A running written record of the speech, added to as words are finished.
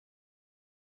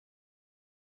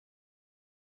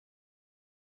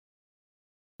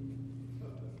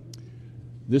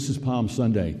This is Palm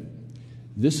Sunday.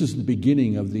 This is the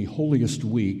beginning of the holiest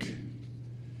week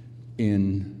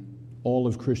in all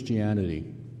of Christianity.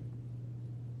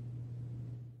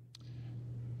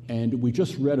 And we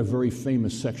just read a very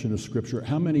famous section of Scripture.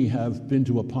 How many have been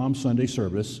to a Palm Sunday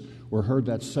service or heard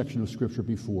that section of Scripture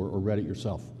before or read it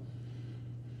yourself?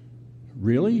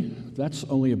 Really? That's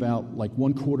only about like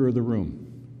 1/4 of the room.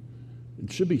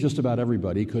 It should be just about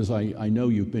everybody because I know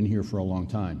you've been here for a long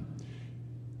time.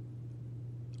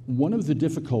 One of the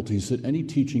difficulties that any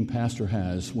teaching pastor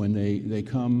has when they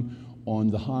come on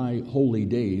the high holy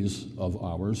days of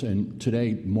ours, and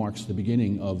today marks the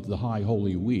beginning of the high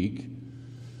holy week,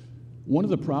 one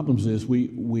of the problems is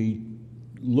we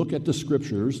look at the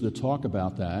scriptures that talk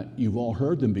about that. You've all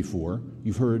heard them before.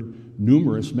 You've heard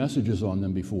numerous messages on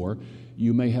them before.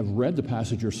 You may have read the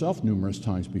passage yourself numerous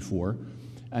times before.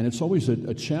 And it's always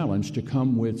a challenge to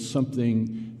come with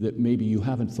something that maybe you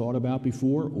haven't thought about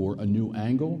before, or a new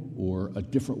angle, or a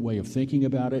different way of thinking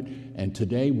about it, and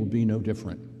today will be no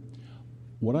different.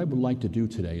 What I would like to do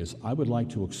today is I would like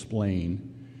to explain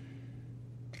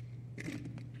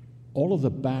all of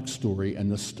the backstory and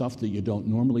the stuff that you don't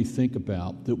normally think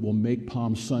about that will make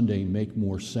Palm Sunday make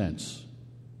more sense.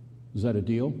 Is that a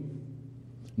deal?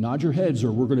 Nod your heads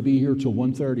or we're going to be here till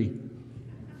 1:30.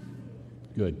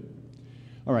 Good.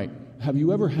 All right, have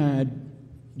you ever had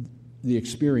the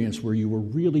experience where you were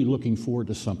really looking forward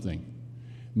to something?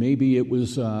 Maybe it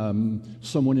was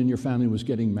someone in your family was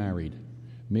getting married.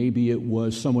 Maybe it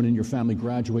was someone in your family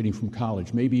graduating from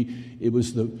college. Maybe it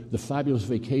was the fabulous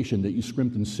vacation that you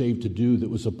scrimped and saved to do that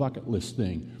was a bucket list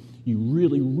thing. You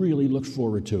really, really looked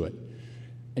forward to it.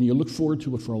 And you looked forward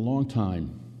to it for a long time.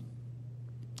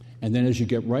 And then as you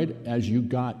got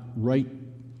right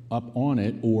up on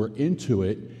it or into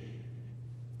it,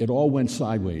 it all went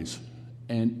sideways,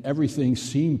 and everything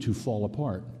seemed to fall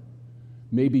apart.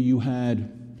 Maybe you had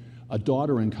a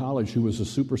daughter in college who was a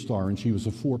superstar, and she was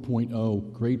a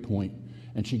 4.0 grade point,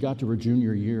 and she got to her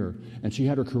junior year, and she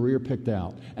had her career picked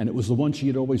out, and it was the one she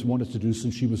had always wanted to do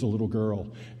since she was a little girl.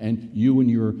 And you and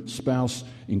your spouse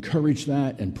encouraged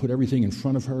that and put everything in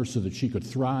front of her so that she could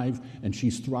thrive, and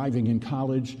she's thriving in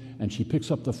college, and she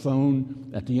picks up the phone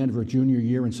at the end of her junior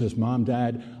year and says, "Mom,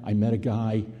 Dad, I met a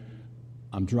guy.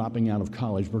 I'm dropping out of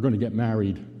college. We're going to get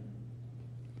married."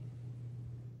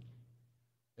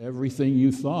 Everything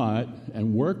you thought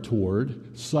and worked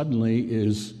toward suddenly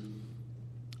is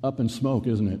up in smoke,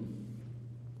 isn't it?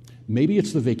 Maybe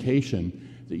it's the vacation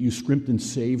that you scrimped and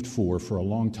saved for a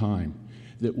long time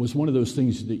that was one of those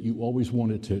things that you always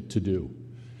wanted to do.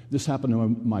 This happened to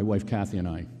my wife, Kathy, and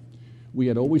I. We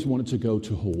had always wanted to go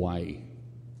to Hawaii.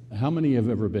 How many have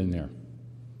ever been there?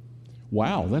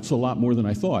 Wow, that's a lot more than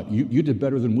I thought. You did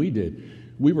better than we did.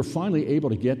 We were finally able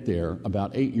to get there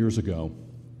about 8 years ago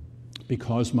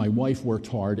because my wife worked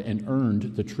hard and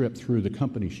earned the trip through the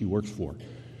company she works for.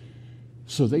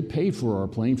 So they paid for our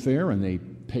plane fare, and they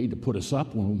paid to put us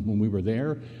up when we were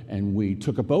there, and we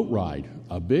took a boat ride,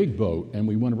 a big boat, and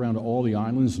we went around to all the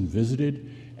islands and visited,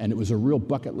 and it was a real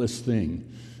bucket list thing.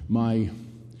 My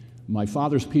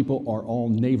father's people are all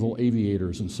naval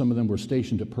aviators, and some of them were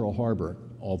stationed at Pearl Harbor,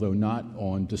 although not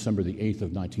on December the 8th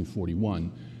of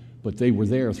 1941, but they were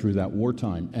there through that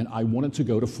wartime. And I wanted to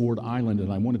go to Ford Island,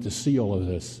 and I wanted to see all of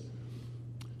this.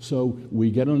 So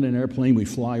we get on an airplane, we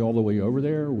fly all the way over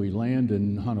there, we land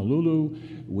in Honolulu,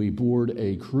 we board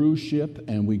a cruise ship,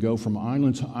 and we go from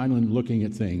island to island looking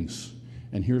at things.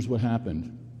 And here's what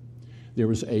happened. There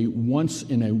was a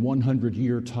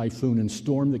once-in-a-100-year typhoon and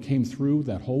storm that came through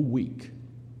that whole week.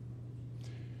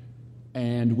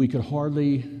 And we could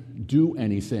hardly do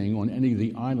anything on any of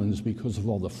the islands because of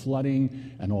all the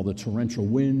flooding and all the torrential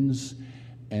winds,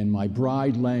 and my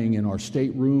bride laying in our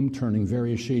stateroom turning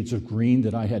various shades of green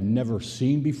that I had never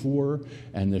seen before,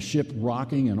 and the ship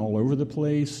rocking and all over the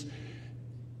place.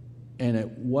 And it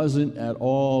wasn't at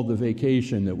all the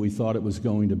vacation that we thought it was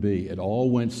going to be. It all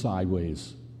went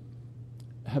sideways.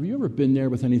 Have you ever been there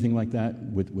with anything like that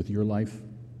with your life?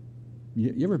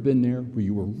 You ever been there where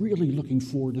you were really looking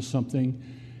forward to something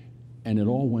and it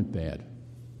all went bad?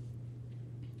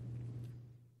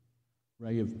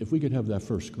 Ray, if we could have that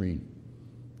first screen.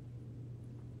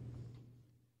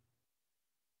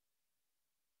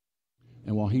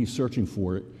 And while he's searching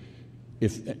for it,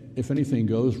 if anything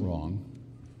goes wrong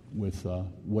with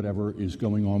whatever is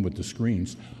going on with the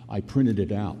screens, I printed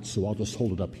it out, so I'll just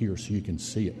hold it up here so you can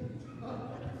see it.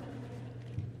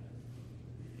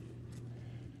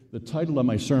 The title of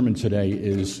my sermon today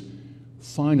is,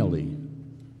 Finally,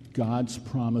 God's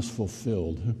Promise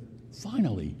Fulfilled.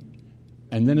 Finally.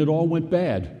 And then it all went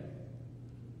bad.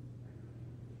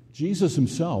 Jesus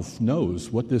himself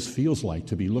knows what this feels like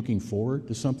to be looking forward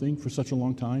to something for such a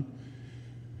long time.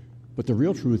 But the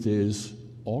real truth is,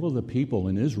 all of the people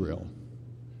in Israel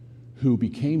who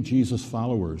became Jesus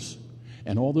followers,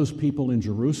 and all those people in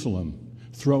Jerusalem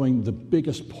throwing the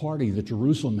biggest party that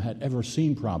Jerusalem had ever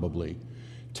seen probably,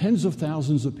 tens of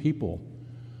thousands of people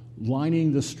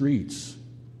lining the streets,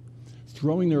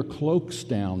 throwing their cloaks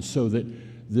down so that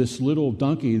this little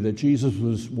donkey that Jesus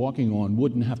was walking on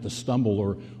wouldn't have to stumble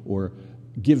or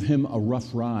give him a rough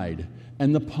ride,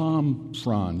 and the palm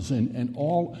fronds and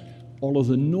all of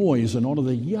the noise and all of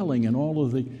the yelling and all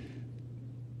of the...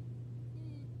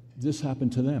 This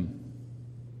happened to them.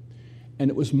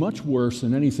 And it was much worse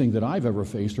than anything that I've ever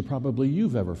faced or probably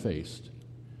you've ever faced.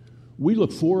 We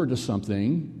look forward to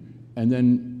something and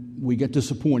then we get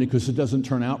disappointed because it doesn't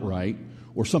turn out right,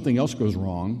 or something else goes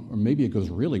wrong, or maybe it goes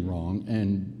really wrong,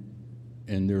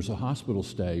 and there's a hospital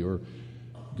stay, or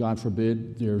God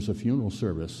forbid there's a funeral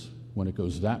service when it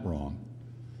goes that wrong.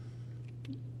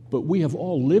 But we have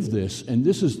all lived this, and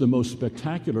this is the most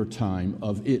spectacular time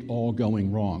of it all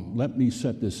going wrong. Let me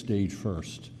set this stage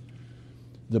first.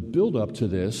 The build-up to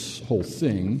this whole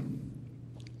thing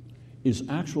is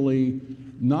actually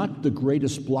not the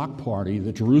greatest block party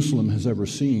that Jerusalem has ever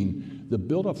seen. The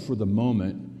build-up for the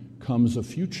moment comes a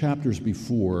few chapters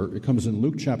before. It comes in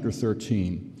Luke chapter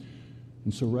 13.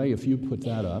 And so, Ray, if you put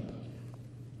that up.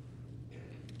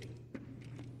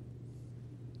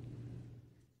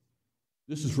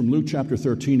 This is from Luke chapter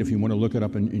 13, if you want to look it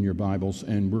up in your Bibles.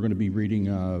 And we're going to be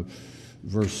reading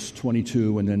verse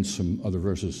 22 and then some other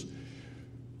verses.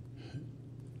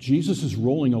 Jesus is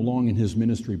rolling along in his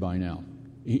ministry by now.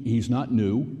 He's not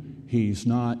new. He's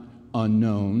not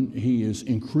unknown. He is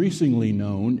increasingly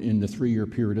known in the 3-year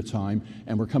period of time,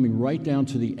 and we're coming right down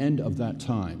to the end of that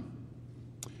time.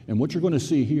 And what you're going to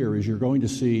see here is you're going to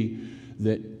see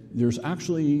that there's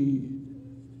actually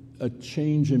a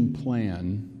change in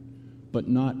plan, but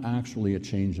not actually a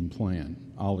change in plan.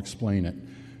 I'll explain it.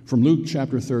 From Luke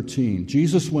chapter 13,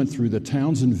 Jesus went through the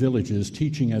towns and villages,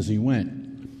 teaching as he went,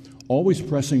 always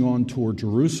pressing on toward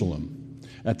Jerusalem.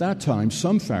 At that time,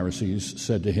 some Pharisees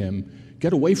said to him,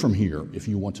 "Get away from here if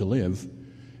you want to live.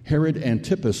 Herod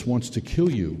Antipas wants to kill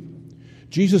you."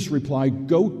 Jesus replied,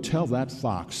 "Go tell that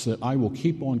fox that I will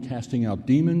keep on casting out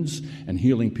demons and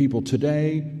healing people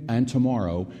today and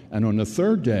tomorrow, and on the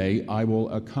third day I will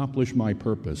accomplish my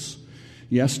purpose.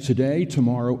 Yes, today,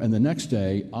 tomorrow, and the next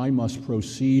day I must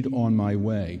proceed on my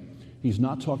way." He's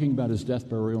not talking about his death,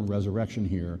 burial, and resurrection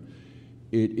here.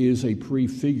 It is a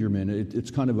prefigurement.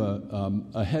 It's kind of a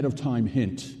ahead-of-time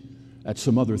hint at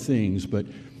some other things, but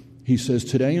he says,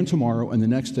 today and tomorrow and the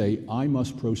next day, I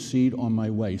must proceed on my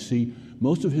way. See,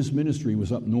 most of his ministry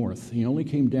was up north. He only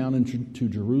came down into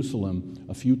Jerusalem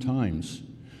a few times.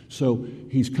 So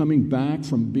he's coming back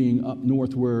from being up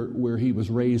north where he was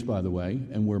raised, by the way,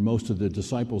 and where most of the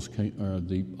disciples,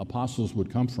 the apostles would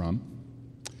come from.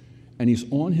 And he's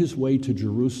on his way to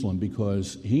Jerusalem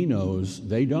because he knows,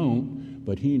 they don't,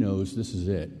 but he knows this is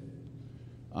it.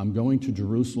 I'm going to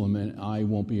Jerusalem and I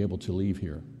won't be able to leave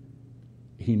here.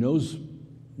 He knows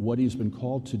what he's been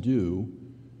called to do.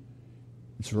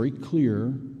 It's very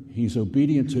clear. He's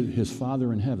obedient to his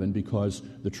Father in heaven because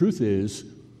the truth is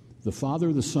the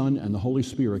Father, the Son, and the Holy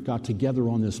Spirit got together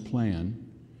on this plan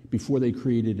before they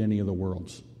created any of the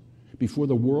worlds. Before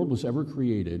the world was ever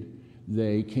created,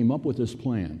 they came up with this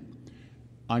plan.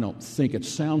 I don't think it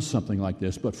sounds something like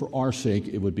this, but for our sake,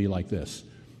 it would be like this.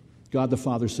 God the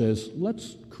Father says,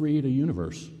 let's create a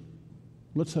universe.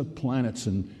 Let's have planets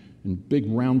and big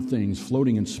round things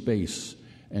floating in space,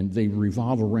 and they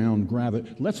revolve around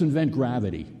gravity. Let's invent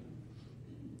gravity.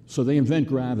 So they invent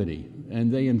gravity, and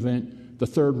they invent the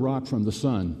third rock from the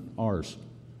sun, ours.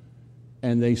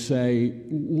 And they say,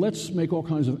 let's make all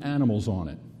kinds of animals on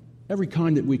it, every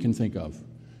kind that we can think of.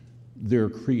 Their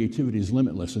creativity is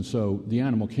limitless, and so the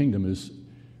animal kingdom is,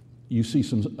 you see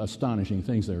some astonishing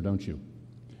things there, don't you?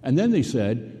 And then they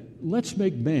said, let's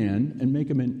make man and make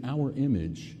him in our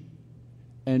image,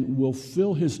 and we'll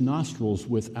fill his nostrils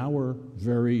with our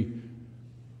very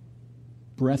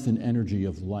breath and energy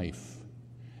of life.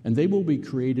 And they will be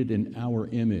created in our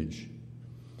image.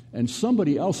 And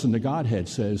somebody else in the Godhead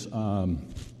says,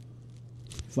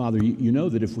 Father, you know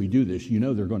that if we do this, you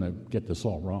know they're going to get this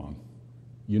all wrong.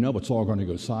 You know it's all going to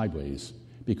go sideways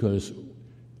because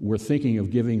we're thinking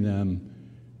of giving them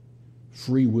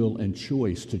free will and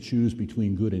choice to choose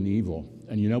between good and evil.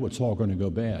 And you know it's all going to go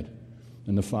bad.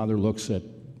 And the Father looks at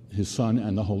his Son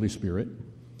and the Holy Spirit,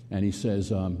 and he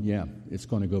says, yeah, it's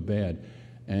going to go bad.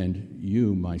 And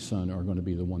you, my son, are going to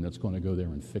be the one that's going to go there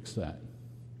and fix that.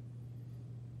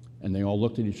 And they all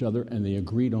looked at each other, and they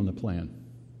agreed on the plan.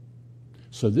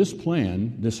 So this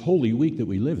plan, this Holy Week that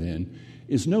we live in,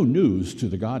 is no news to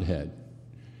the Godhead.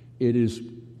 It has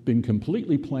been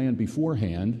completely planned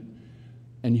beforehand,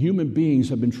 and human beings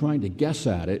have been trying to guess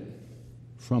at it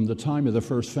from the time of the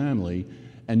first family,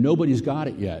 and nobody's got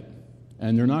it yet.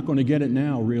 And they're not going to get it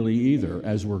now, really, either,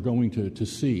 as we're going to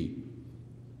see.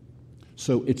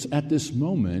 So it's at this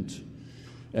moment,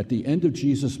 at the end of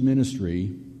Jesus'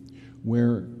 ministry,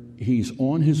 where he's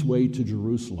on his way to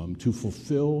Jerusalem to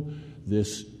fulfill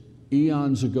this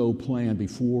eons ago plan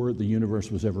before the universe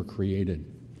was ever created.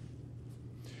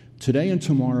 Today and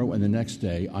tomorrow and the next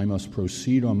day I must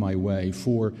proceed on my way,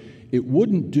 for it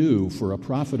wouldn't do for a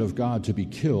prophet of God to be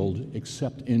killed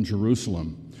except in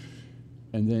Jerusalem.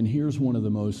 And then here's one of the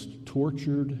most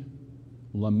tortured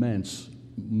laments,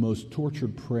 most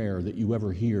tortured prayer that you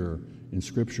ever hear in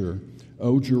Scripture.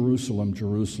 O Jerusalem,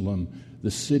 Jerusalem,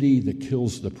 the city that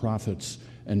kills the prophets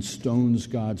and stones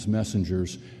God's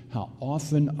messengers, how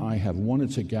often I have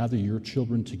wanted to gather your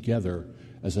children together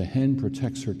as a hen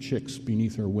protects her chicks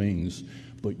beneath her wings,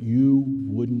 but you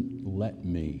wouldn't let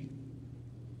me.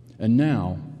 And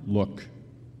now, look,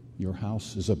 your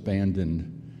house is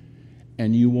abandoned,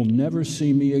 and you will never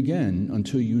see me again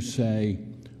until you say,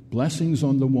 blessings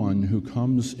on the one who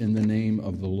comes in the name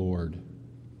of the Lord.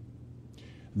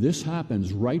 This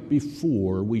happens right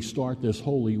before we start this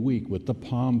Holy Week with the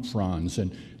palm fronds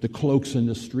and the cloaks in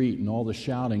the street and all the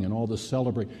shouting and all the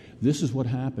celebrating. This is what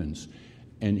happens.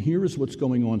 And here is what's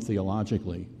going on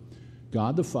theologically.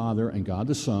 God the Father and God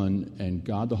the Son and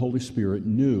God the Holy Spirit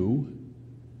knew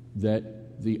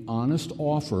that the honest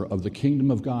offer of the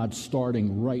kingdom of God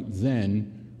starting right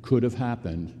then could have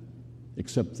happened,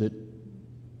 except that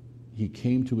he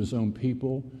came to his own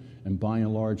people, and by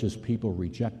and large his people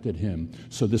rejected him.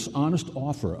 So this honest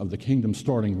offer of the kingdom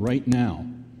starting right now,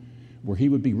 where he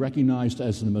would be recognized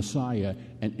as the Messiah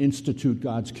and institute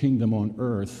God's kingdom on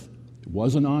earth,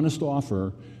 was an honest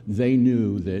offer. They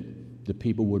knew that the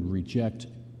people would reject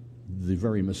the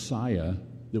very Messiah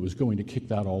that was going to kick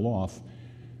that all off.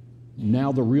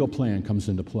 Now the real plan comes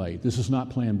into play. This is not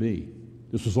plan B.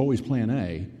 This was always plan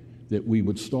A, that we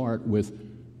would start with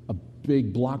a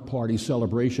big block party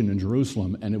celebration in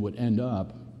Jerusalem, and it would end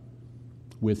up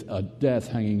with a death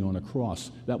hanging on a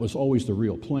cross. That was always the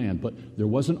real plan. But there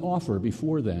was an offer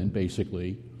before then,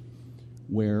 basically,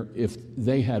 where if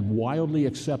they had wildly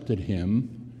accepted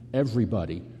him,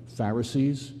 everybody,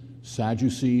 Pharisees,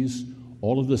 Sadducees,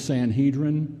 all of the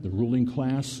Sanhedrin, the ruling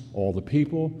class, all the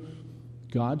people,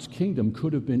 God's kingdom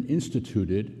could have been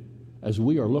instituted as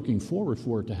we are looking forward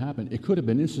for it to happen. It could have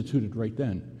been instituted right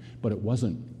then, but it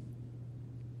wasn't,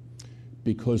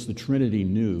 because the Trinity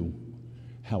knew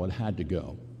how it had to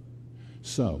go.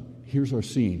 So here's our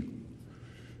scene.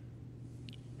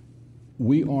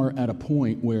 We are at a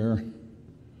point where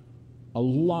a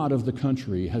lot of the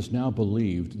country has now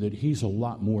believed that he's a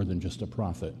lot more than just a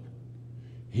prophet.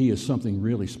 He is something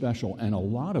really special, and a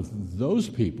lot of those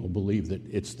people believe that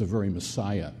it's the very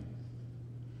Messiah.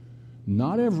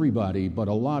 Not everybody, but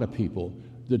a lot of people.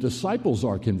 The disciples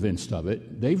are convinced of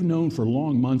it. They've known for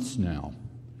long months now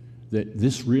that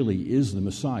this really is the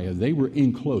Messiah. They were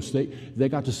in close. They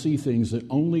got to see things that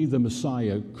only the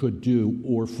Messiah could do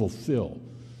or fulfill.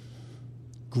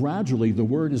 Gradually, the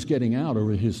word is getting out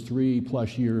over his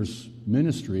 3+ years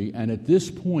ministry, and at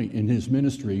this point in his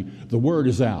ministry, the word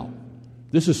is out.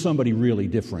 This is somebody really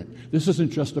different. This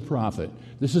isn't just a prophet.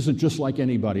 This isn't just like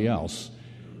anybody else.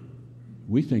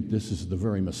 We think this is the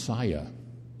very Messiah.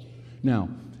 Now,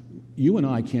 you and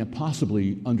I can't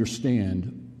possibly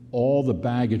understand all the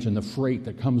baggage and the freight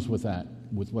that comes with that,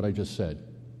 with what I just said.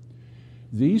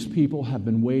 These people have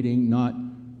been waiting not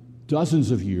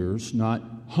dozens of years, not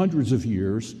hundreds of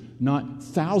years, not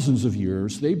thousands of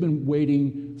years. They've been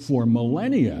waiting for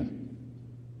millennia.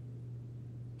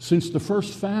 Since the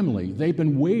first family, they've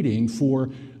been waiting for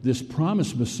this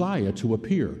promised Messiah to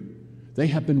appear. They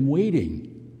have been waiting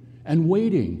and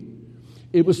waiting.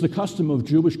 It was the custom of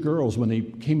Jewish girls when they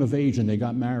came of age and they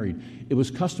got married. It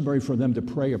was customary for them to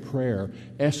pray a prayer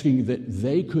asking that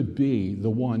they could be the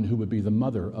one who would be the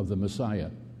mother of the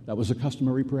Messiah. That was a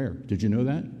customary prayer. Did you know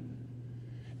that?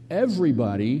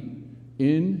 Everybody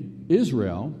in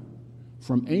Israel,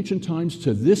 from ancient times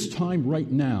to this time right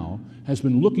now, has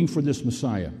been looking for this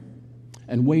Messiah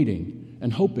and waiting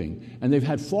and hoping. And they've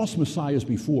had false messiahs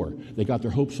before. They got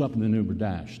their hopes up and then they were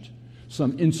dashed.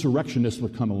 Some insurrectionist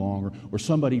would come along, or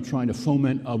somebody trying to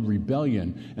foment a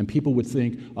rebellion, and people would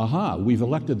think, aha, we've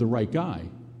elected the right guy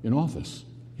in office.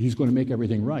 He's going to make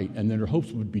everything right, and then their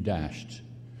hopes would be dashed.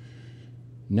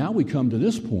 Now we come to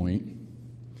this point,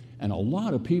 and a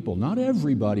lot of people, not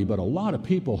everybody, but a lot of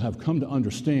people have come to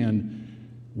understand,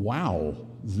 wow,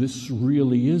 this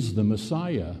really is the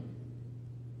Messiah.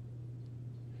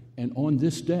 And on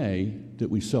this day that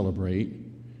we celebrate,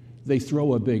 they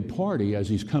throw a big party as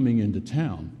he's coming into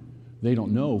town. They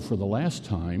don't know for the last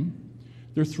time.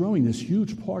 They're throwing this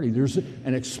huge party. There's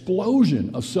an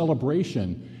explosion of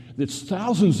celebration that's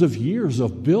thousands of years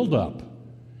of buildup.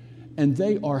 And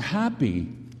they are happy.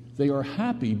 They are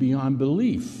happy beyond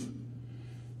belief.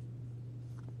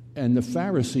 And the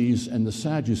Pharisees and the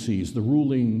Sadducees, the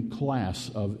ruling class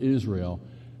of Israel,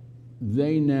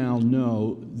 they now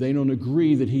know, they don't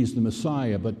agree that he's the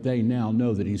Messiah, but they now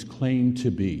know that he's claimed to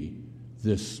be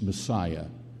this Messiah.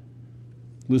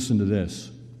 Listen to this.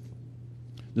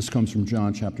 This comes from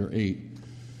John chapter 8.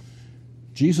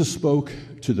 Jesus spoke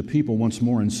to the people once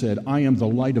more and said, I am the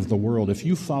light of the world. If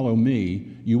you follow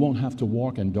me, you won't have to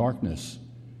walk in darkness,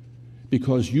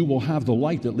 because you will have the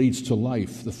light that leads to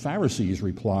life. The Pharisees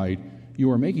replied, you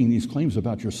are making these claims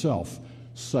about yourself.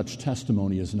 Such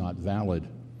testimony is not valid.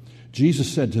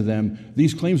 Jesus said to them,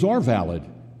 these claims are valid,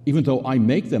 even though I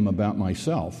make them about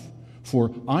myself.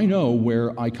 For I know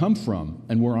where I come from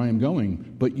and where I am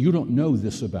going, but you don't know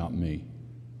this about me.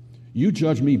 You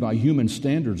judge me by human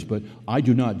standards, but I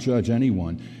do not judge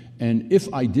anyone. And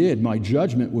if I did, my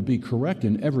judgment would be correct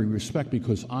in every respect,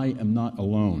 because I am not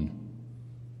alone.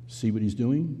 See what he's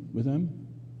doing with them?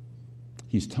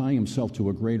 He's tying himself to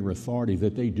a greater authority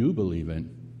that they do believe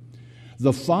in.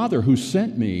 The Father who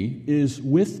sent me is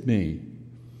with me.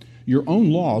 Your own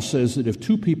law says that if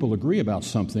two people agree about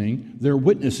something, their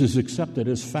witness is accepted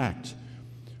as fact.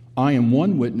 I am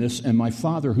one witness, and my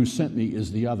Father who sent me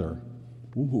is the other.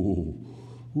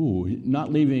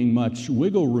 Not leaving much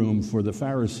wiggle room for the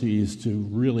Pharisees to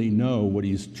really know what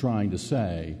he's trying to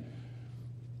say.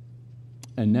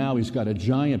 And now he's got a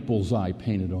giant bullseye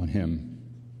painted on him.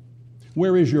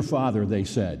 Where is your Father, they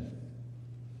said.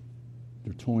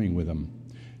 They're toying with him.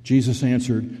 Jesus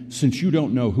answered, since you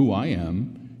don't know who I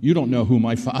am, you don't know who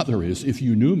my Father is. If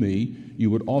you knew me,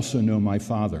 you would also know my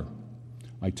Father.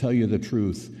 I tell you the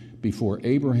truth, before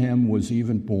Abraham was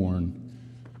even born,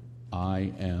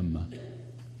 I am.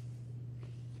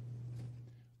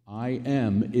 I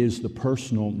am is the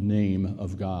personal name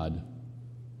of God.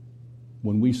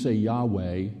 When we say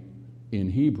Yahweh in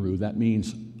Hebrew, that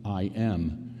means I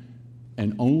am.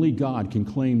 And only God can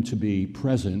claim to be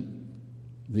present,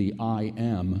 the I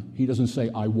am. He doesn't say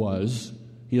I was.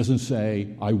 He doesn't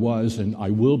say I was and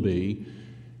I will be.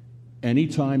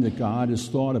 Anytime that God is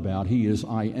thought about, he is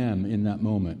I am in that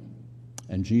moment.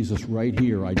 And Jesus right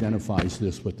here identifies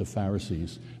this with the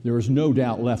Pharisees. There is no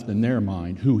doubt left in their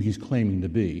mind who he's claiming to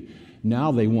be.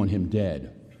 Now they want him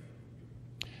dead.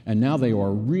 And now they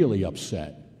are really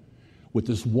upset with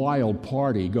this wild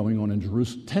party going on in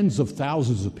Jerusalem. Tens of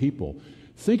thousands of people.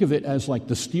 Think of it as like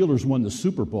the Steelers won the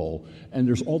Super Bowl, and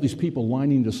there's all these people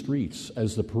lining the streets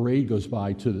as the parade goes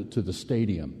by to the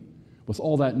stadium, with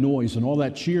all that noise and all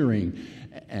that cheering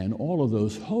and all of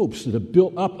those hopes that have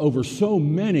built up over so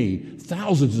many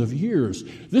thousands of years.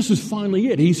 This is finally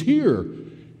it. He's here.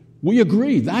 We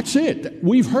agree. That's it.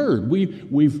 We've heard.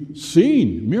 We've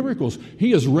seen miracles.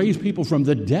 He has raised people from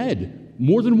the dead,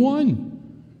 more than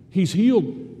one. He's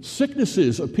healed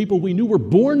sicknesses of people we knew were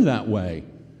born that way.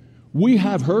 We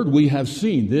have heard, we have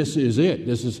seen. This is it.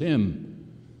 This is him.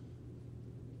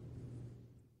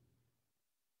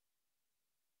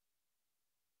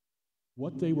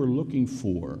 What they were looking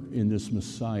for in this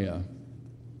Messiah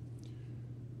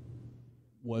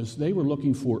was they were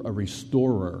looking for a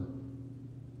restorer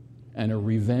and a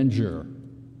revenger.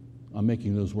 I'm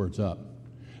making those words up.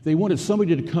 They wanted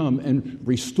somebody to come and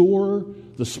restore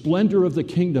the splendor of the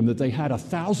kingdom that they had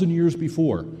 1,000 years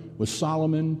before with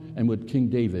Solomon and with King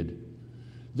David.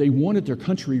 They wanted their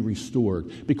country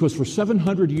restored because for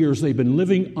 700 years they've been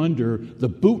living under the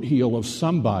boot heel of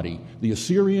somebody. The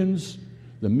Assyrians,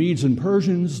 the Medes and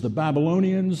Persians, the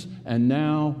Babylonians, and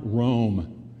now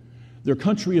Rome. Their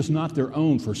country is not their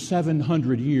own for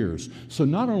 700 years. So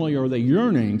not only are they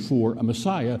yearning for a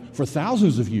Messiah for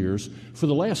thousands of years, for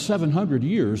the last 700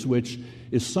 years, which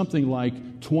is something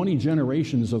like 20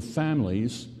 generations of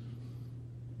families,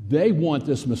 they want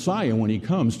this Messiah, when he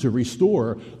comes, to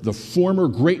restore the former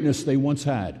greatness they once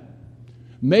had.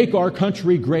 Make our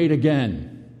country great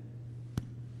again.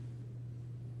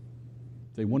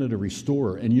 They wanted a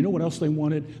restorer. And you know what else they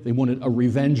wanted? They wanted a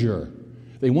revenger.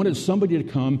 They wanted somebody to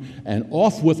come and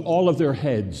off with all of their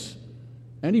heads.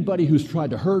 Anybody who's tried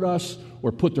to hurt us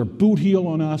or put their boot heel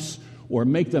on us or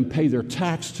make them pay their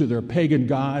tax to their pagan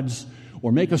gods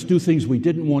or make us do things we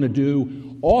didn't want to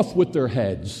do, off with their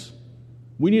heads.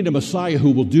 We need a Messiah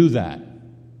who will do that.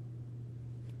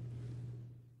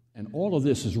 And all of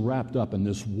this is wrapped up in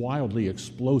this wildly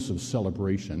explosive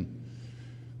celebration.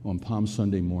 on Palm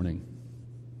Sunday morning.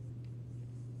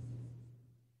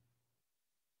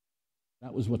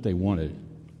 That was what they wanted.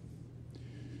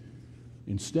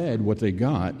 Instead, what they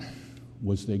got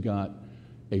was they got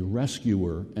a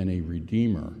rescuer and a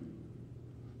redeemer.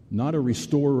 Not a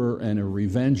restorer and a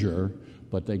revenger,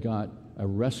 but they got a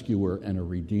rescuer and a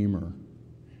redeemer.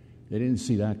 They didn't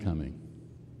see that coming.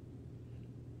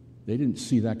 They didn't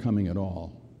see that coming at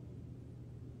all.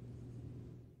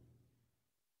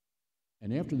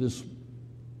 And after this,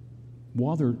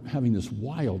 while they're having this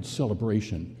wild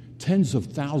celebration, tens of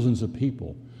thousands of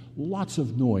people, lots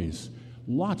of noise,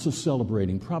 lots of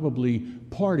celebrating, probably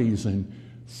parties and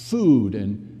food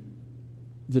and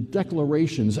the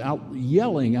declarations out,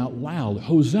 yelling out loud,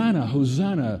 Hosanna,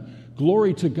 Hosanna,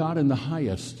 glory to God in the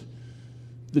highest.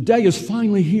 The day is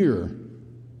finally here.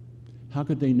 How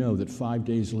could they know that 5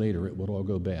 days later it would all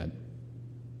go bad?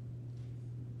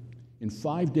 In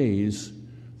 5 days,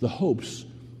 the hopes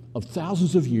of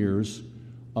thousands of years,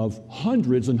 of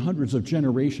hundreds and hundreds of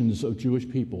generations of Jewish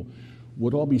people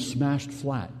would all be smashed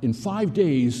flat. In 5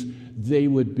 days, they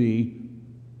would be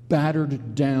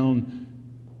battered down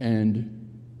and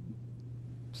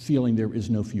feeling there is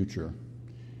no future.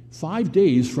 5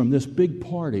 days from this big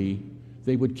party,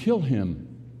 they would kill him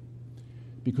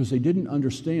because they didn't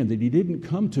understand that he didn't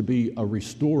come to be a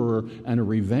restorer and a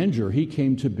revenger. He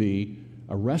came to be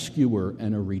a rescuer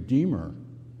and a redeemer.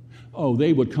 Oh,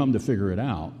 they would come to figure it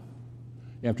out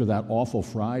after that awful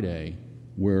Friday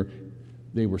where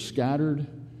they were scattered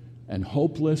and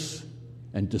hopeless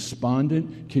and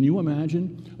despondent. Can you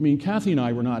imagine? I mean, Kathy and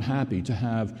I were not happy to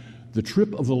have the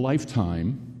trip of a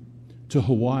lifetime to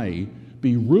Hawaii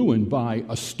be ruined by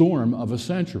a storm of a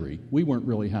century. We weren't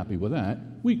really happy with that.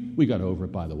 We got over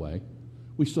it, by the way.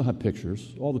 We still have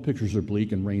pictures. All the pictures are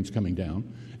bleak and rain's coming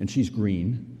down, and she's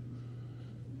green.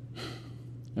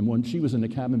 And when she was in the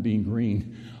cabin being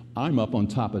green, I'm up on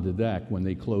top of the deck when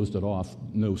they closed it off,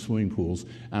 no swimming pools,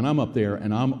 and I'm up there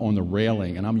and I'm on the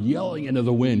railing and I'm yelling into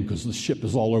the wind because the ship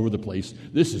is all over the place.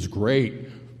 This is great.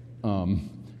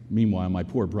 Meanwhile, my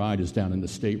poor bride is down in the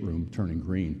stateroom turning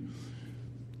green.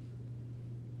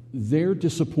 Their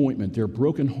disappointment, their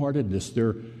brokenheartedness,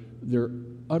 their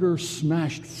utter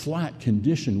smashed flat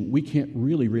condition we can't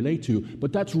really relate to,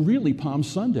 but that's really Palm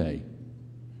Sunday.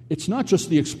 It's not just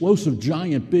the explosive,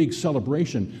 giant, big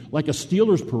celebration like a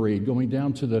Steelers parade going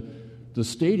down to the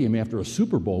stadium after a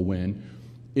Super Bowl win.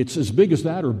 It's as big as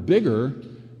that or bigger,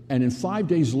 and in 5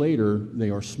 days later, they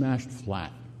are smashed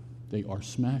flat. They are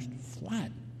smashed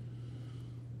flat.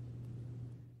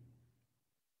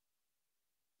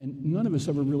 And none of us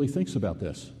ever really thinks about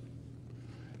this.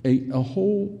 A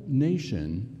whole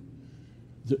nation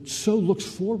that so looks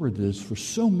forward to this for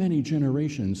so many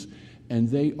generations, and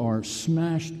they are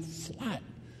smashed flat.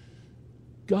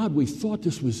 God, we thought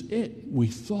this was it. We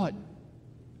thought,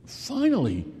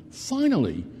 finally,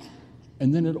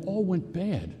 and then it all went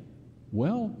bad.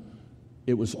 Well,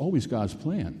 it was always God's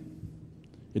plan.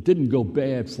 It didn't go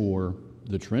bad for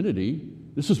the Trinity.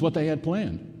 This is what they had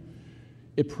planned.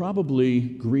 It probably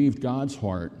grieved God's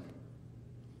heart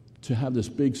to have this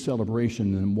big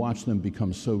celebration and watch them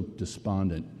become so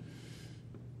despondent.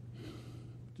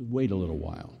 Wait a little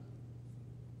while.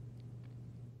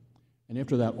 And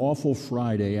after that awful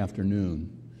Friday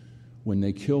afternoon, when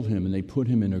they killed him and they put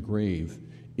him in a grave,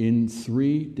 in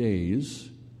 3 days,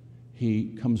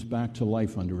 he comes back to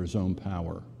life under his own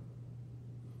power.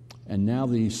 And now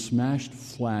these smashed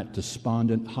flat,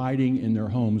 despondent, hiding in their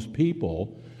homes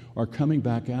people are coming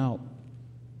back out,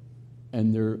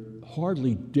 and they're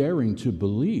hardly daring to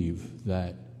believe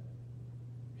that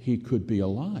he could be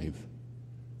alive.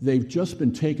 They've just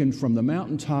been taken from the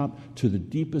mountaintop to the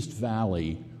deepest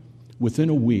valley within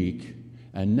a week,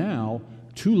 and now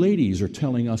 2 ladies are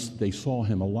telling us they saw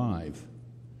him alive.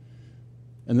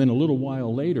 And then a little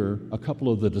while later, a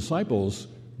couple of the disciples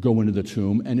go into the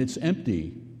tomb, and it's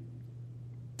empty.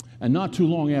 And not too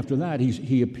long after that,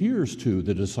 he appears to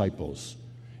the disciples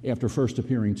after first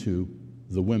appearing to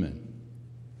the women.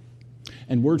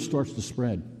 And word starts to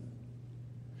spread.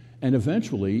 And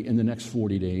eventually, in the next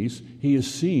 40 days, he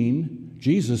is seen,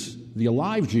 Jesus, the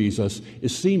alive Jesus,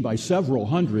 is seen by several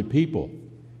hundred people.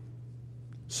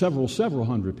 Several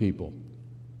hundred people.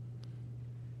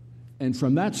 And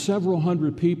from that several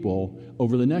hundred people,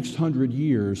 over the next 100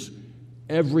 years,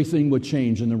 everything would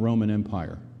change in the Roman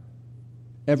Empire.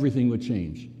 Everything would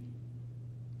change.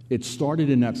 It started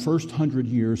in that first 100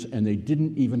 years, and they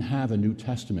didn't even have a New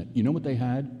Testament. You know what they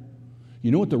had?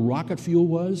 You know what the rocket fuel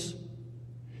was?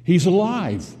 He's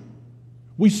alive.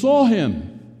 We saw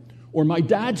him. Or my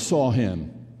dad saw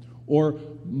him. Or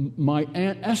my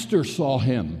Aunt Esther saw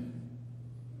him.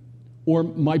 Or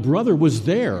my brother was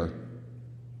there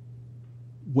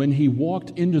when he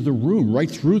walked into the room right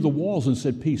through the walls and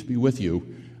said, "Peace be with you.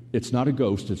 It's not a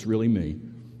ghost, it's really me."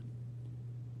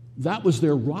 That was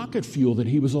their rocket fuel that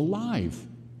he was alive.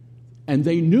 And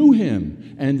they knew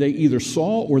him, and they either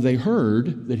saw or they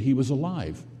heard that he was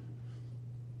alive.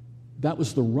 That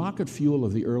was the rocket fuel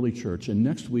of the early church. And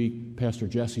next week, Pastor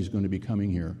Jesse is going to be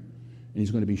coming here, and he's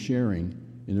going to be sharing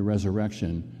in the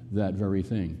resurrection that very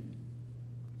thing.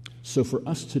 So for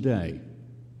us today,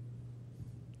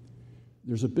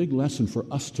 there's a big lesson for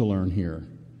us to learn here.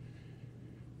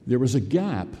 There was a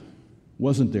gap,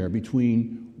 wasn't there,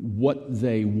 between what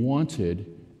they wanted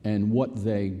and what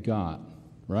they got,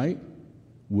 right?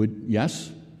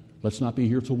 Yes? Let's not be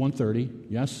here till 1:30.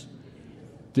 Yes?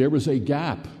 There was a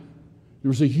gap. There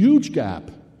was a huge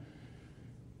gap.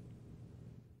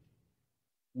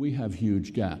 We have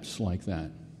huge gaps like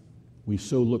that. We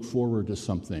so look forward to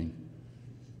something.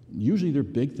 Usually they're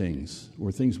big things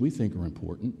or things we think are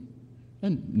important,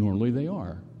 and normally they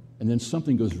are. And then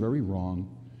something goes very wrong,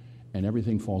 and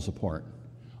everything falls apart.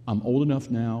 I'm old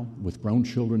enough now, with grown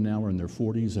children now are in their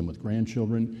 40s and with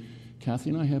grandchildren.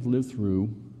 Kathy and I have lived through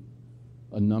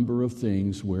a number of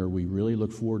things where we really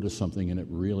look forward to something and it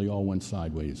really all went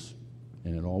sideways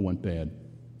and it all went bad.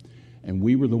 And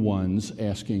we were the ones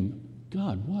asking,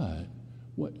 "God, what?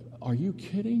 What? Are you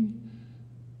kidding?"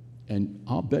 And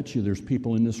I'll bet you there's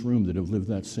people in this room that have lived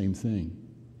that same thing,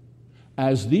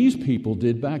 as these people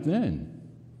did back then,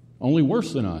 only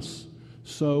worse than us.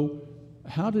 So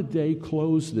how did they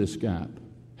close this gap?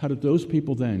 How did those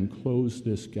people then close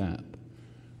this gap?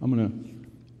 I'm going to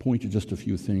point to just a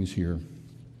few things here.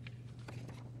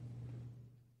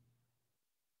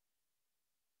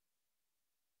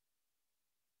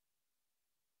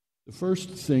 The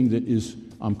first thing that is,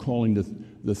 I'm calling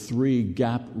the three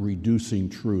gap-reducing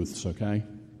truths, okay?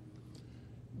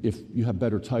 If you have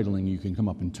better titling, you can come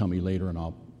up and tell me later, and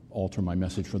I'll alter my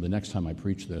message for the next time I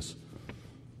preach this.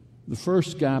 The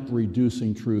first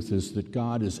gap-reducing truth is that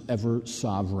God is ever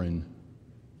sovereign.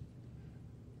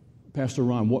 Pastor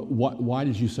Ron, why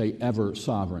did you say ever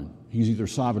sovereign? He's either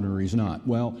sovereign or he's not.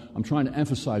 Well, I'm trying to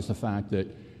emphasize the fact that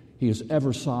he is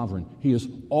ever sovereign. He is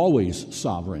always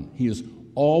sovereign. He is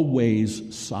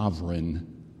always sovereign.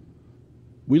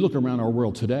 We look around our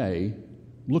world today,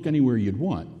 look anywhere you'd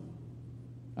want.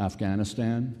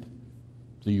 Afghanistan,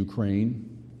 the Ukraine,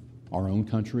 our own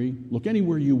country, look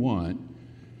anywhere you want.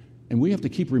 And we have to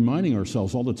keep reminding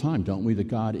ourselves all the time, don't we, that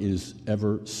God is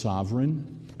ever sovereign?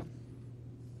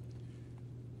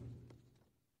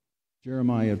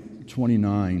 Jeremiah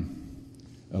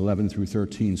 29:11 through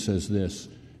 13 says this,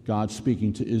 God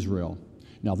speaking to Israel.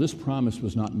 Now, this promise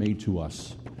was not made to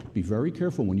us. Be very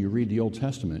careful when you read the Old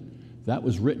Testament. That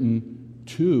was written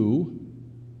to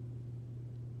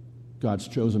God's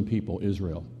chosen people,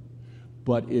 Israel.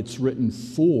 But it's written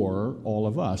for all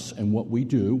of us. And what we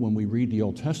do when we read the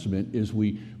Old Testament is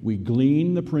we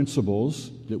glean the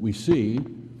principles that we see.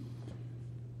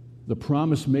 The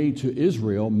promise made to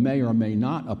Israel may or may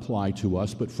not apply to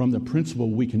us, but from the principle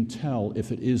we can tell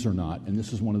if it is or not. And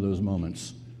this is one of those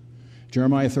moments.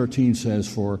 Jeremiah 13 says,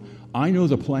 "For I know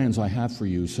the plans I have for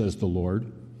you, says the Lord.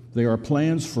 They are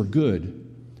plans for good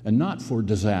and not for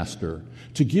disaster,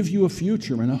 to give you a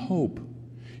future and a hope.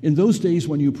 In those days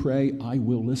when you pray, I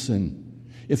will listen.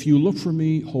 If you look for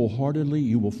me wholeheartedly,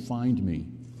 you will find me."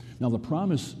 Now, the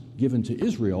promise given to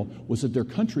Israel was that their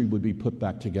country would be put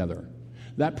back together.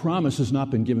 That promise has not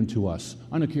been given to us.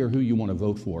 I don't care who you want to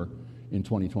vote for in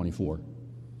 2024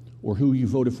 or who you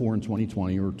voted for in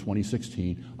 2020 or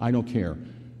 2016. I don't care.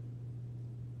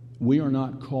 We are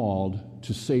not called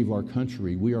to save our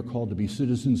country. We are called to be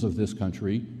citizens of this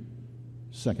country,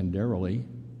 secondarily,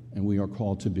 and we are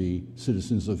called to be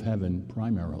citizens of heaven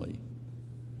primarily.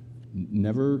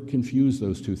 Never confuse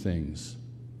those two things.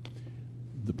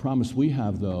 The promise we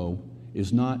have, though,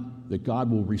 is not that God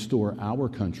will restore our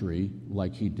country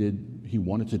like he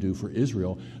wanted to do for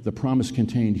Israel. The promise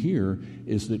contained here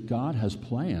is that God has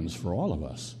plans for all of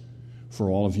us, for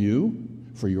all of you,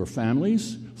 for your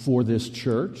families, for this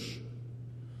church,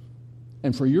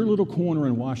 and for your little corner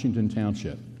in Washington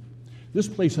Township. This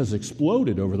place has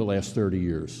exploded over the last 30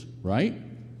 years, right?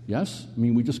 Yes? I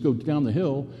mean, we just go down the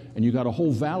hill, and you got a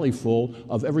whole valley full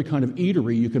of every kind of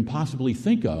eatery you can possibly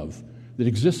think of that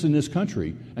exists in this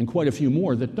country, and quite a few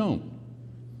more that don't.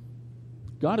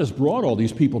 God has brought all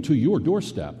these people to your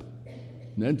doorstep.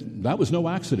 That was no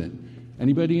accident.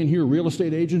 Anybody in here real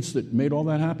estate agents that made all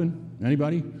that happen?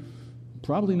 Anybody?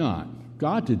 Probably not.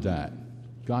 God did that.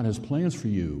 God has plans for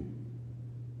you.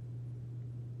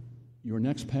 Your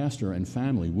next pastor and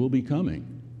family will be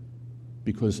coming.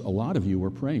 because a lot of you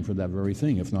are praying for that very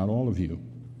thing, if not all of you.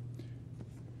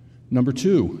 Number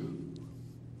two,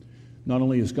 not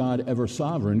only is God ever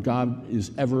sovereign, God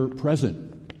is ever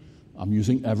present. I'm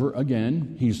using ever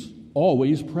again. He's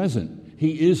always present.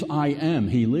 He is I am.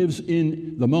 He lives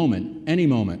in the moment, any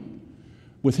moment.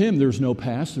 With him, there's no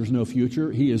past, there's no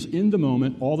future. He is in the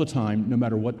moment all the time, no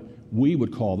matter what we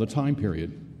would call the time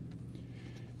period.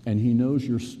 And he knows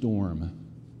your storm.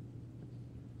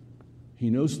 He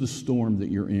knows the storm that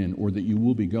you're in or that you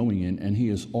will be going in, and he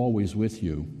is always with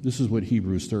you. This is what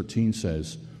Hebrews 13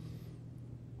 says.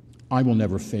 I will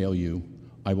never fail you.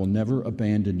 I will never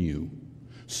abandon you.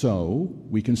 So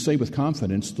we can say with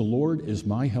confidence, the Lord is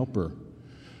my helper.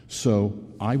 So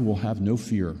I will have no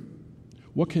fear.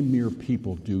 What can mere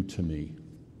people do to me?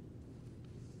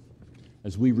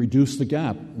 As we reduce the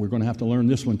gap, we're going to have to learn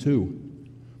this one too.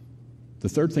 The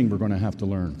third thing we're going to have to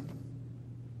learn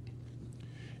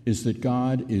is that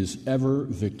God is ever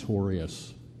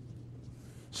victorious.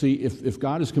 See, if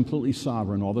God is completely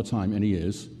sovereign all the time, and he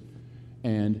is,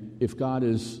 and if God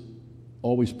is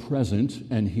always present,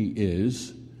 and he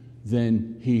is,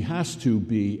 then he has to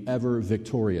be ever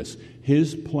victorious.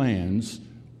 His plans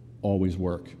always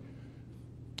work.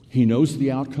 He knows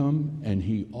the outcome, and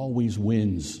he always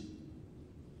wins.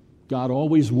 God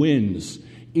always wins.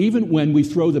 Even when we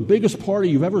throw the biggest party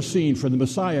you've ever seen for the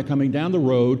Messiah coming down the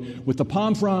road with the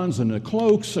palm fronds and the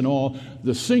cloaks and all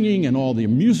the singing and all the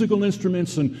musical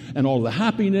instruments and all the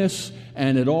happiness,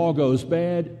 and it all goes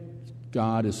bad,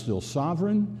 God is still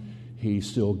sovereign. He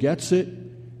still gets it.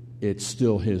 It's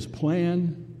still his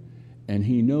plan, and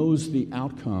he knows the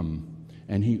outcome,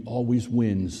 and he always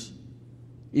wins.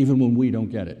 Even when we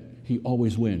don't get it, he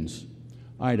always wins.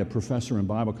 I had a professor in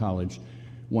Bible college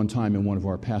one time in one of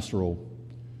our pastoral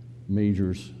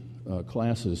majors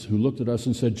classes who looked at us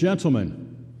and said,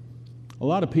 gentlemen, a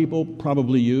lot of people,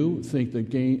 probably you, think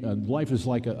that life is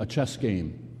like a chess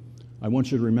game. I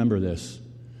want you to remember this.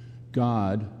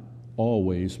 God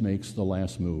always makes the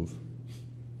last move.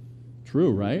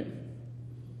 True, right?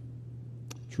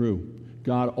 True.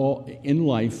 In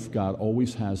life, God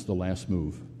always has the last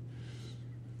move.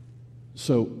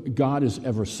 So God is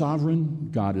ever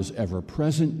sovereign, God is ever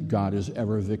present, God is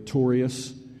ever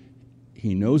victorious.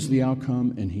 He knows the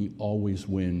outcome, and he always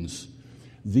wins.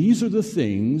 These are the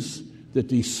things that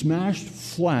the smashed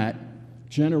flat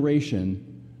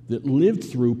generation that lived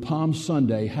through Palm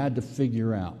Sunday had to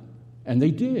figure out. And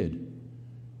they did.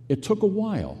 It took a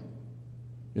while.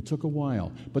 It took a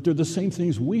while. But they're the same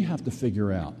things we have to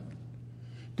figure out.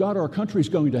 God, our country's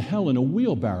going to hell in a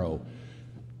wheelbarrow.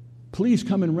 Please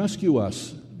come and rescue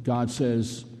us. God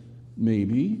says,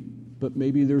 maybe. But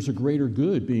maybe there's a greater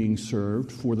good being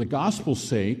served for the gospel's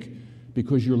sake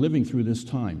because you're living through this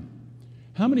time.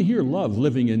 How many here love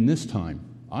living in this time?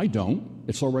 I don't.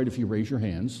 It's all right if you raise your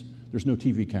hands. There's no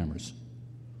TV cameras.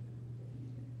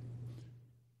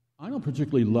 I don't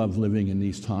particularly love living in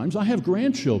these times. I have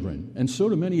grandchildren, and so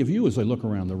do many of you as I look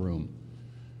around the room.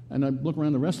 And I look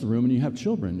around the rest of the room, and you have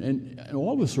children. And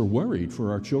all of us are worried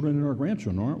for our children and our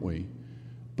grandchildren, aren't we?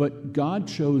 But God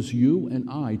chose you and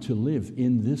I to live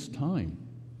in this time.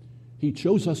 He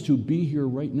chose us to be here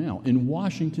right now in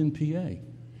Washington, PA,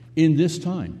 in this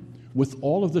time, with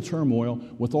all of the turmoil,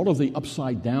 with all of the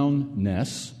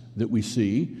upside-downness that we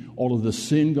see, all of the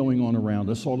sin going on around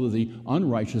us, all of the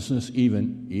unrighteousness,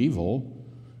 even evil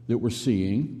that we're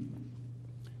seeing.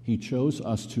 He chose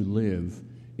us to live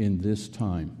in this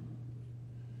time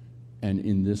and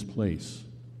in this place.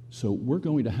 So we're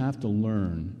going to have to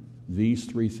learn these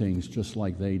three things just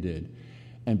like they did.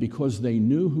 And because they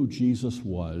knew who Jesus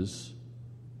was,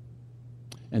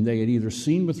 and they had either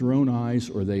seen with their own eyes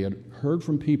or they had heard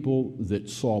from people that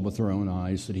saw with their own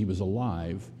eyes that he was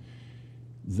alive,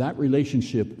 that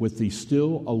relationship with the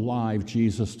still alive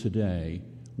Jesus today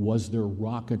was their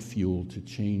rocket fuel to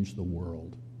change the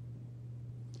world.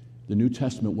 The New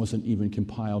Testament wasn't even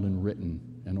compiled and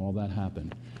written, and all that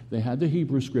happened. They had the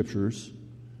Hebrew Scriptures,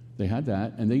 they had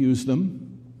that, and they used them.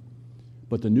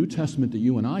 But the New Testament that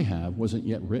you and I have wasn't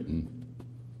yet written.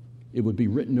 It would be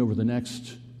written over the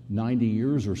next 90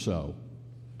 years or so,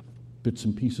 bits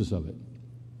and pieces of it.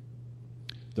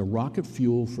 The rocket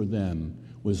fuel for them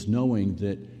was knowing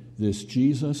that this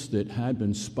Jesus that had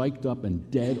been spiked up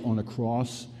and dead on a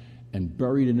cross and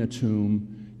buried in a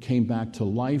tomb came back to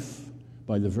life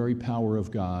by the very power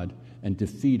of God and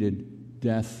defeated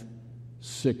death,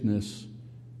 sickness,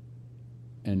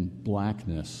 and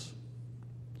blackness.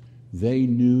 They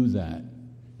knew that,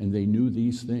 and they knew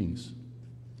these things.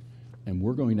 And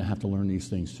we're going to have to learn these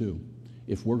things too,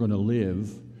 if we're going to live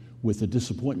with the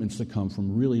disappointments that come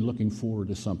from really looking forward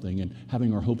to something and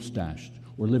having our hopes dashed,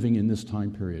 or living in this time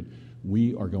period.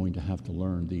 we are going to have to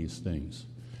learn these things.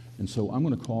 And so I'm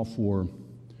going to call for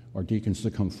our deacons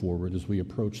to come forward as we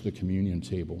approach the communion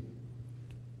table.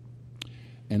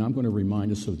 And I'm going to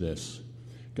remind us of this.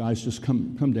 Guys, just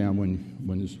come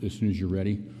down as soon as you're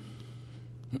ready.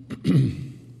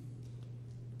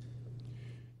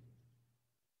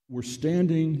 We're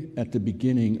standing at the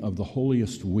beginning of the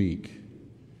holiest week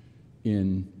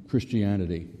in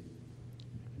Christianity.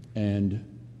 And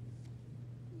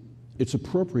it's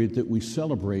appropriate that we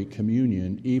celebrate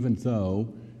communion even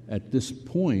though at this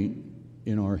point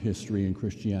in our history in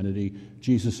Christianity,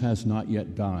 Jesus has not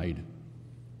yet died.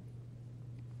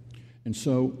 And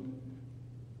so,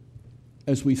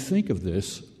 as we think of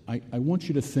this, I want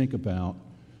you to think about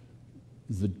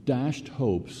the dashed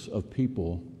hopes of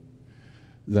people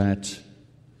that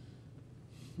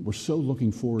were so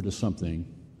looking forward to something,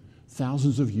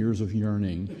 thousands of years of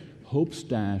yearning, hopes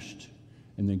dashed,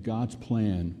 and then God's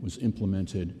plan was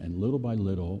implemented, and little by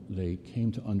little, they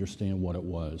came to understand what it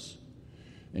was.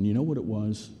 And you know what it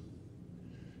was?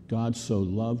 God so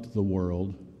loved the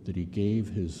world that he gave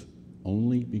his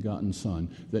only begotten Son,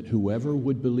 that whoever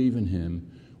would believe in him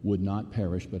would not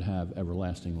perish but have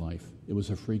everlasting life. It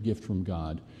was a free gift from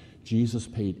God. Jesus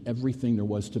paid everything there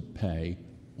was to pay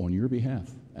on your behalf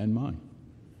and mine.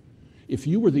 If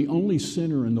you were the only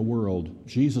sinner in the world,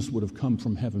 Jesus would have come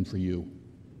from heaven for you.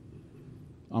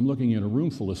 I'm looking at a room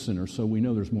full of sinners, so we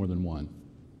know there's more than one.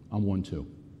 I'm one too.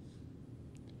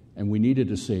 And we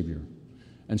needed a Savior.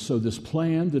 And so this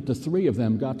plan that the three of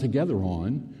them got together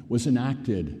on was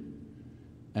enacted.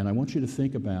 And I want you to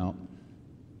think about,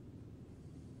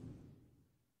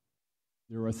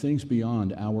 there are things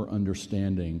beyond our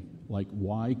understanding, like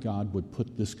why God would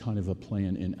put this kind of a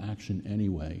plan in action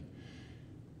anyway.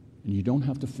 And you don't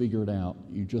have to figure it out.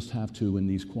 You just have to, in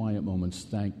these quiet moments,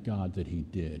 thank God that he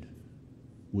did.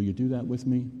 Will you do that with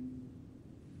me?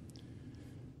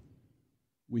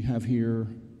 We have here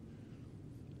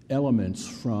elements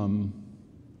from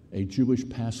a Jewish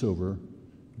Passover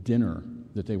dinner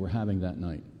that they were having that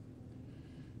night,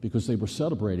 because they were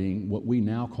celebrating what we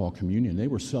now call communion. They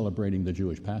were celebrating the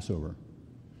Jewish Passover.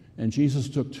 And Jesus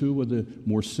took two of the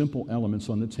more simple elements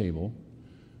on the table,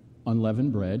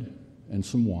 unleavened bread and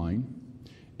some wine,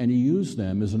 and he used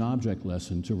them as an object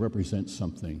lesson to represent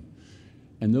something.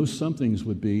 And those somethings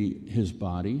would be his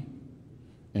body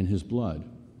and his blood.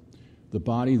 The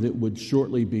body that would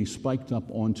shortly be spiked up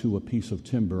onto a piece of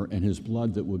timber, and his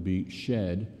blood that would be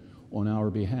shed on our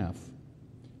behalf.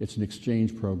 It's an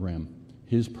exchange program.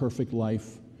 His perfect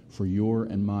life for your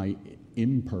and my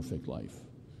imperfect life.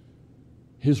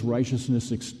 His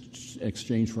righteousness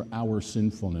exchanged for our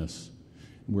sinfulness.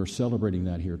 We're celebrating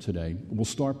that here today. We'll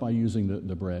start by using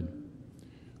the bread,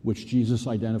 which Jesus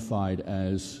identified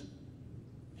as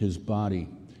his body.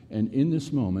 And in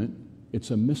this moment,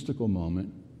 it's a mystical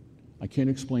moment. I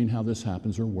can't explain how this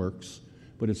happens or works,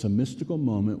 but it's a mystical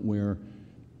moment where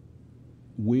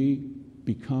we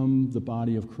become the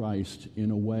body of Christ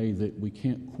in a way that we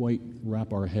can't quite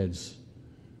wrap our heads.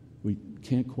 We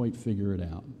can't quite figure it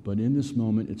out. But in this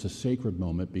moment, it's a sacred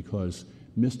moment because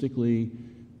mystically,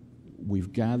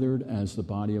 we've gathered as the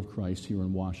body of Christ here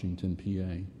in Washington,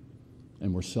 PA,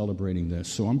 and we're celebrating this.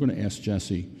 So I'm going to ask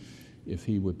Jesse if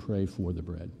he would pray for the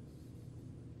bread.